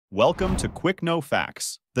Welcome to Quick No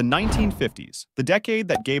Facts. The 1950s, the decade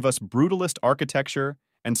that gave us brutalist architecture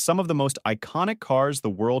and some of the most iconic cars the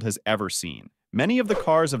world has ever seen. Many of the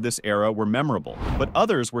cars of this era were memorable, but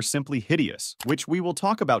others were simply hideous, which we will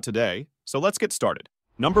talk about today, so let's get started.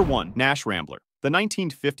 Number 1. Nash Rambler. The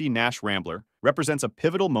 1950 Nash Rambler represents a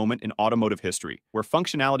pivotal moment in automotive history, where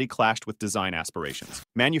functionality clashed with design aspirations.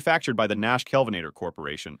 Manufactured by the Nash Kelvinator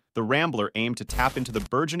Corporation, the Rambler aimed to tap into the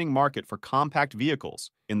burgeoning market for compact vehicles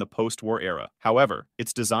in the post-war era. However,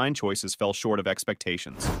 its design choices fell short of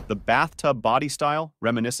expectations. The bathtub body style,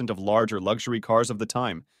 reminiscent of larger luxury cars of the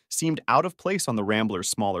time, seemed out of place on the Rambler's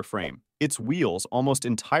smaller frame. Its wheels, almost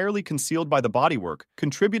entirely concealed by the bodywork,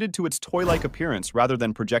 contributed to its toy-like appearance rather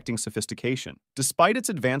than projecting sophistication. Despite its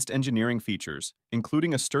advanced engineering features,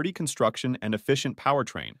 including a sturdy construction and efficient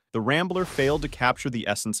powertrain, the Rambler failed to capture the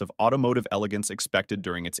essence of automotive elegance expected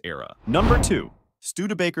during its era. Number 2.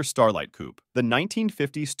 Studebaker Starlight Coupe. The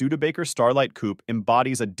 1950 Studebaker Starlight Coupe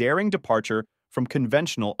embodies a daring departure from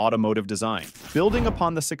conventional automotive design. Building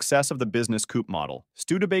upon the success of the business coupe model,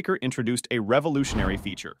 Studebaker introduced a revolutionary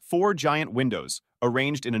feature: 4 giant windows,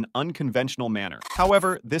 arranged in an unconventional manner.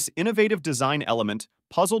 However, this innovative design element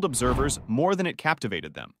puzzled observers more than it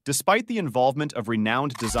captivated them. Despite the involvement of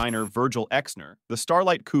renowned designer Virgil Exner, the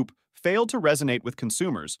Starlight Coupe failed to resonate with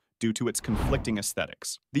consumers due to its conflicting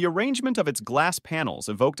aesthetics. The arrangement of its glass panels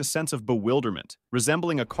evoked a sense of bewilderment,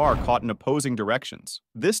 resembling a car caught in opposing directions.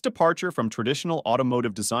 This departure from traditional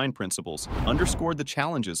automotive design principles underscored the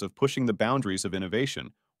challenges of pushing the boundaries of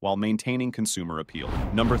innovation while maintaining consumer appeal.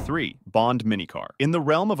 Number 3. Bond Minicar. In the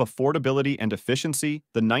realm of affordability and efficiency,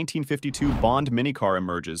 the 1952 Bond Minicar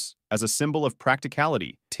emerges as a symbol of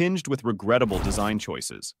practicality, tinged with regrettable design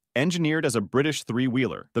choices. Engineered as a British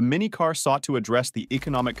three-wheeler, the minicar sought to address the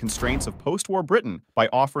economic constraints of post-war Britain by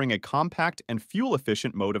offering a compact and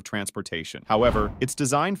fuel-efficient mode of transportation. However, its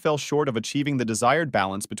design fell short of achieving the desired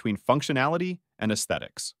balance between functionality and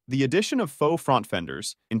aesthetics. The addition of faux front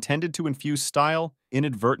fenders, intended to infuse style,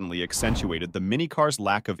 inadvertently accentuated the minicar's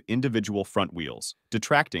lack of individual front wheels,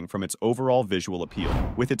 detracting from its overall visual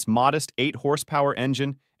appeal. With its modest 8-horsepower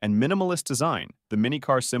engine and minimalist design, the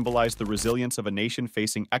minicar symbolized the resilience of a nation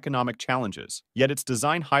facing economic challenges, yet its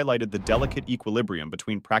design highlighted the delicate equilibrium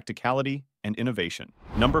between practicality and innovation.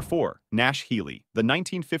 Number 4. Nash Healey. The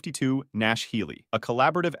 1952 Nash Healey, a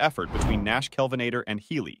collaborative effort between Nash Kelvinator and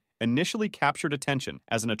Healey, initially captured attention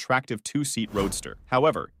as an attractive 2-seat roadster.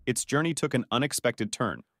 However, its journey took an unexpected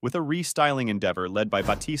turn, with a restyling endeavor led by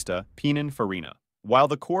Battista Pininfarina. While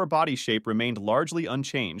the core body shape remained largely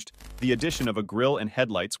unchanged, the addition of a grille and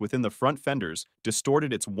headlights within the front fenders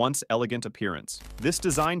distorted its once elegant appearance. This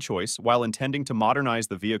design choice, while intending to modernize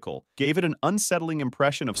the vehicle, gave it an unsettling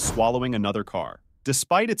impression of swallowing another car.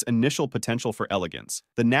 Despite its initial potential for elegance,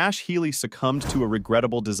 the Nash Healey succumbed to a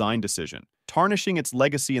regrettable design decision, tarnishing its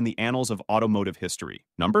legacy in the annals of automotive history.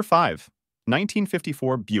 Number 5.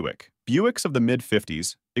 1954 Buick. Buicks of the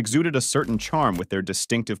mid-50s exuded a certain charm with their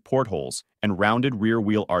distinctive portholes and rounded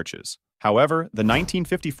rear-wheel arches. However, the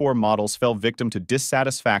 1954 models fell victim to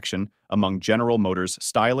dissatisfaction among General Motors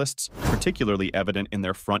stylists, particularly evident in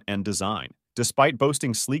their front-end design. Despite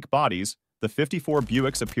boasting sleek bodies, the 54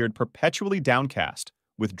 Buicks appeared perpetually downcast,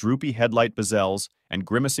 with droopy headlight bezels and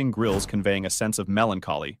grimacing grilles conveying a sense of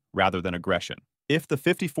melancholy rather than aggression. If the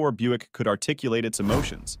 54 Buick could articulate its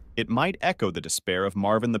emotions, it might echo the despair of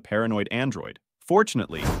Marvin the Paranoid Android.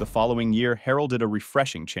 Fortunately, the following year heralded a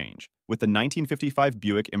refreshing change, with the 1955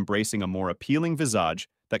 Buick embracing a more appealing visage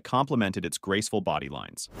that complemented its graceful body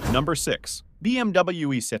lines. Number 6.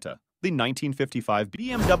 BMW e-Citta. The 1955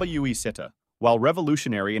 BMW e-Citta, while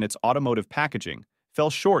revolutionary in its automotive packaging, fell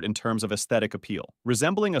short in terms of aesthetic appeal.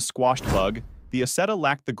 Resembling a squashed bug, the Isetta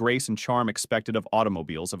lacked the grace and charm expected of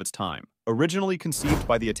automobiles of its time. Originally conceived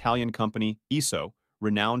by the Italian company Iso,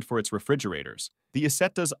 renowned for its refrigerators, the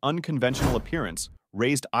Isetta's unconventional appearance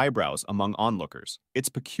raised eyebrows among onlookers. Its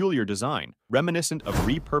peculiar design, reminiscent of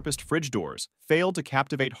repurposed fridge doors, failed to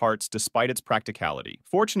captivate hearts despite its practicality.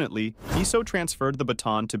 Fortunately, Iso transferred the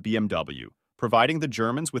baton to BMW, providing the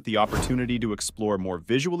Germans with the opportunity to explore more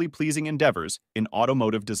visually pleasing endeavors in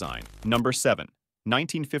automotive design. Number 7.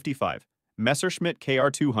 1955. Messerschmitt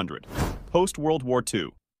KR200. Post-World War II,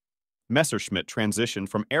 Messerschmitt transitioned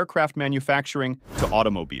from aircraft manufacturing to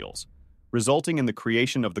automobiles, resulting in the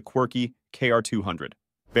creation of the quirky KR200.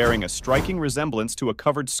 Bearing a striking resemblance to a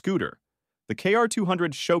covered scooter, the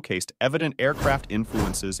KR200 showcased evident aircraft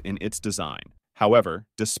influences in its design. However,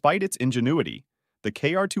 despite its ingenuity, the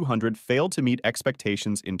KR200 failed to meet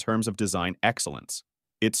expectations in terms of design excellence.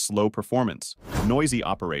 Its slow performance, noisy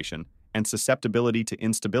operation, and susceptibility to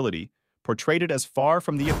instability portrayed it as far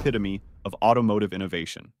from the epitome of automotive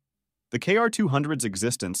innovation. The KR200's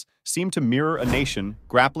existence seemed to mirror a nation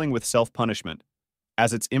grappling with self-punishment,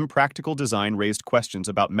 as its impractical design raised questions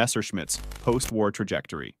about Messerschmitt's post-war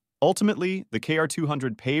trajectory. Ultimately, the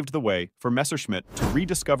KR200 paved the way for Messerschmitt to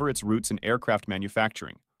rediscover its roots in aircraft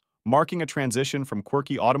manufacturing, marking a transition from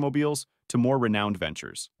quirky automobiles to more renowned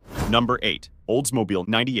ventures. Number 8. Oldsmobile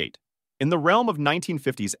 98. In the realm of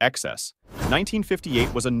 1950s excess,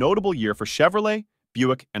 1958 was a notable year for Chevrolet,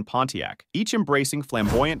 Buick, and Pontiac, each embracing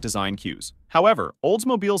flamboyant design cues. However,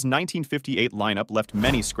 Oldsmobile's 1958 lineup left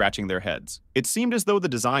many scratching their heads. It seemed as though the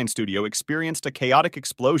design studio experienced a chaotic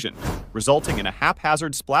explosion, resulting in a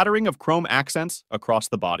haphazard splattering of chrome accents across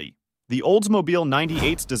the body. The Oldsmobile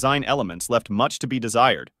 98's design elements left much to be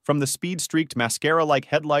desired, from the speed-streaked mascara-like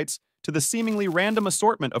headlights to the seemingly random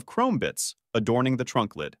assortment of chrome bits adorning the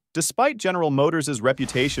trunk lid. Despite General Motors'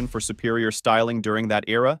 reputation for superior styling during that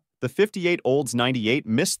era, the 58 Olds 98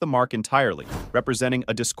 missed the mark entirely, representing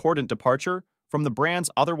a discordant departure from the brand's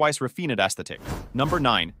otherwise refined aesthetic. Number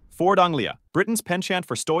 9. Ford Anglia. Britain's penchant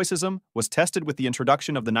for stoicism was tested with the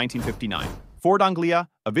introduction of the 1959 Ford Anglia,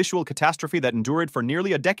 a visual catastrophe that endured for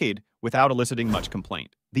nearly a decade without eliciting much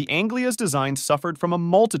complaint. The Anglia's design suffered from a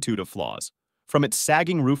multitude of flaws, from its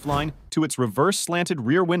sagging roofline to its reverse-slanted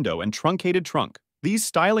rear window and truncated trunk. These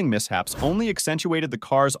styling mishaps only accentuated the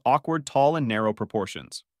car's awkward, tall, and narrow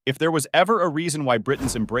proportions. If there was ever a reason why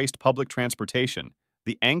Britons embraced public transportation,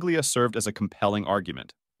 the Anglia served as a compelling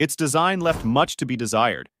argument. Its design left much to be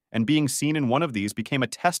desired, and being seen in one of these became a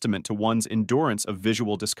testament to one's endurance of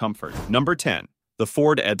visual discomfort. Number 10. The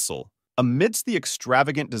Ford Edsel. Amidst the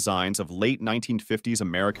extravagant designs of late 1950s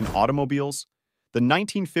American automobiles, the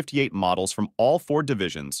 1958 models from all Ford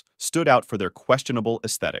divisions stood out for their questionable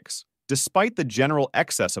aesthetics. Despite the general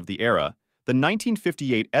excess of the era, the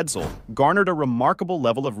 1958 Edsel garnered a remarkable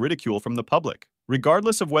level of ridicule from the public.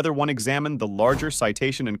 Regardless of whether one examined the larger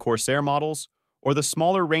Citation and Corsair models or the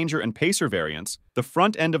smaller Ranger and Pacer variants, the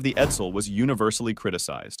front end of the Edsel was universally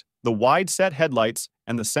criticized. The wide-set headlights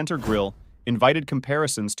and the center grille invited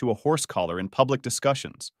comparisons to a horse collar in public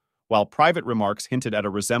discussions, while private remarks hinted at a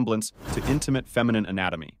resemblance to intimate feminine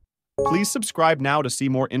anatomy. Please subscribe now to see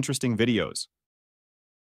more interesting videos.